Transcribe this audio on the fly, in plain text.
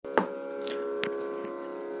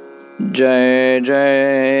जय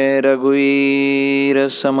जय रघुवीर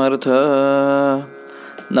समर्थ.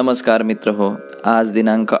 नमस्कार मित्र हो. आज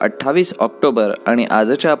दिनांक 28 ऑक्टोबर आणि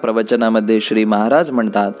आजच्या प्रवचनामध्ये श्री महाराज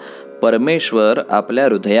म्हणतात, परमेश्वर आपल्या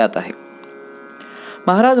हृदयात आहे.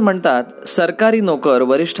 महाराज म्हणतात, सरकारी नोकर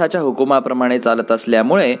वरिष्ठाच्या हुकुमाप्रमाणे चालत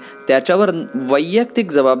असल्यामुळे त्याच्यावर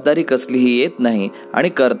वैयक्तिक जबाबदारी कसलीही येत नाही आणि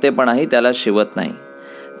कर्तेपणाही त्याला शिवत नाही.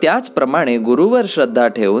 त्याचप्रमाणे गुरुवर श्रद्धा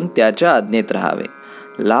ठेवून त्याच्या आज्ञेत राहावे.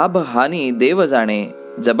 लाभ हानी देव जाणे,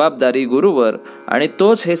 जबाबदारी गुरुवर, आणि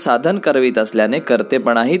तोच हे साधन करवीत असल्याने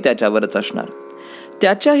कर्तेपणाही त्याच्यावरच असणार.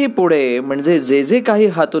 त्याच्याही पुढे म्हणजे जे जे काही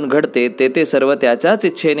हातून घडते ते सर्व त्याच्याच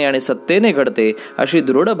इच्छेने आणि सत्तेने घडते अशी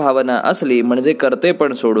दृढ भावना असली म्हणजे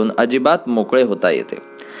कर्तेपण सोडून अजिबात मोकळे होता येते.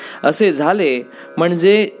 असे झाले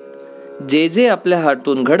म्हणजे जे जे आपल्या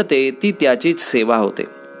हातून घडते ती त्याचीच सेवा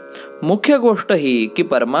होते. मुख्य गोष्ट ही की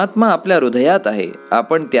परमात्मा आपल्या हृदयात आहे,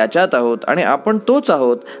 आपण त्याच्यात आहोत आणि आपण तोच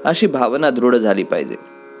आहोत अशी भावना दृढ झाली पाहिजे.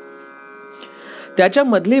 त्याच्या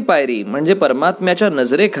मधली पायरी म्हणजे परमात्म्याच्या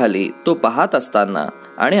नजरेखाली तो पाहत असताना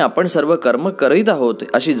आणि आपण सर्व कर्म करीत आहोत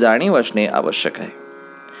अशी जाणीव असणे आवश्यक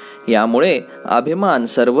आहे. यामुळे अभिमान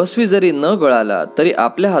सर्वस्वी जरी न गळाला तरी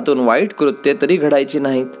आपल्या हातून वाईट कृत्ये तरी घडायची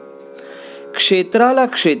नाहीत. क्षेत्राला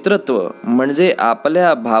क्षेत्रत्व म्हणजे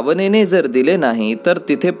आपल्या भावनेने जर दिले नाही तर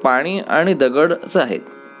तिथे पाणी आणि दगडच आहेत.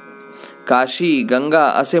 काशी गंगा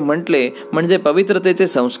असे म्हटले म्हणजे पवित्रतेचे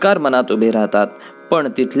संस्कार मनात उभे राहतात, पण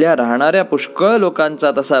तिथल्या राहणाऱ्या पुष्कळ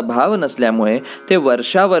लोकांचा तसा भाव नसल्यामुळे ते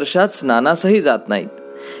वर्षावर्षात स्नानासही जात नाहीत.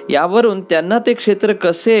 यावरून त्यांना ते क्षेत्र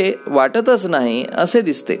कसे वाटतच नाही असे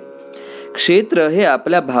दिसते. क्षेत्र हे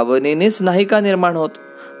आपल्या भावनेनेच नाही का निर्माण होत,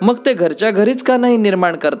 मग ते घरच्या घरीच का नाही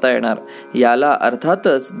निर्माण करता येणार. याला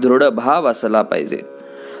अर्थातच दृढ भाव असला पाहिजे.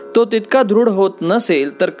 तो तितका दृढ होत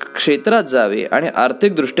नसेल तर क्षेत्रात जावे, आणि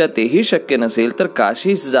आर्थिक दृष्ट्या तेही शक्य नसेल तर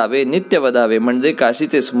काशीस जावे, नित्य वधावे म्हणजे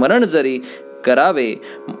काशीचे स्मरण जरी करावे,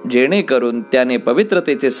 जेणेकरून त्याने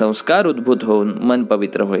पवित्रतेचे संस्कार उद्भूत होऊन मन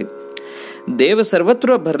पवित्र होईल. देव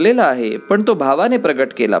सर्वत्र भरलेला आहे, पण तो भावाने प्रगट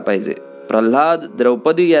केला पाहिजे. प्रल्हाद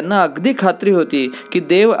द्रौपदी यांना अगदी खात्री होती की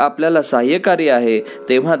देव आपल्याला सहाय्यकारी आहे,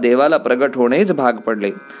 तेव्हा देवाला प्रगट होणेच भाग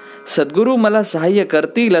पडले. सद्गुरू मला सहाय्य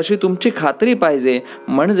करतील अशी तुमची खात्री पाहिजे,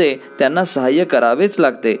 म्हणजे त्यांना सहाय्य करावेच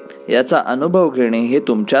लागते. याचा अनुभव घेणे हे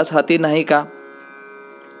तुमच्याच हाती नाही का.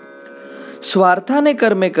 स्वार्थाने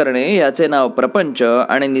कर्मे करणे याचे नाव प्रपंच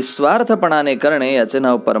आणि निस्वार्थपणाने करणे याचे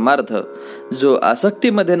नाव परमार्थ. जो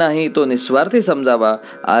आसक्तीमध्ये नाही तो निस्वार्थी समजावा.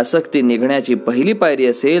 आसक्ती निघण्याची पहिली पायरी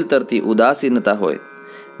असेल तर ती उदासीनता होय.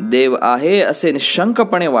 देव आहे असे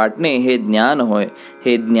निशंकपणे वाटणे हे ज्ञान होय.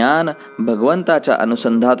 हे ज्ञान भगवंताच्या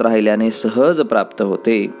अनुसंधात राहिल्याने सहज प्राप्त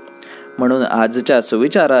होते. म्हणून आजच्या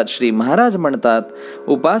सुविचारात श्री महाराज म्हणतात,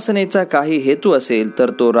 उपासनेचा काही हेतू असेल तर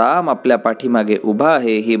तो राम आपल्या पाठीमागे उभा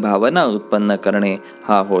आहे ही भावना उत्पन्न करणे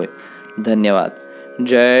हा होय. धन्यवाद.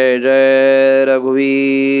 जय जय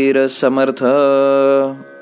रघुवीर समर्थ.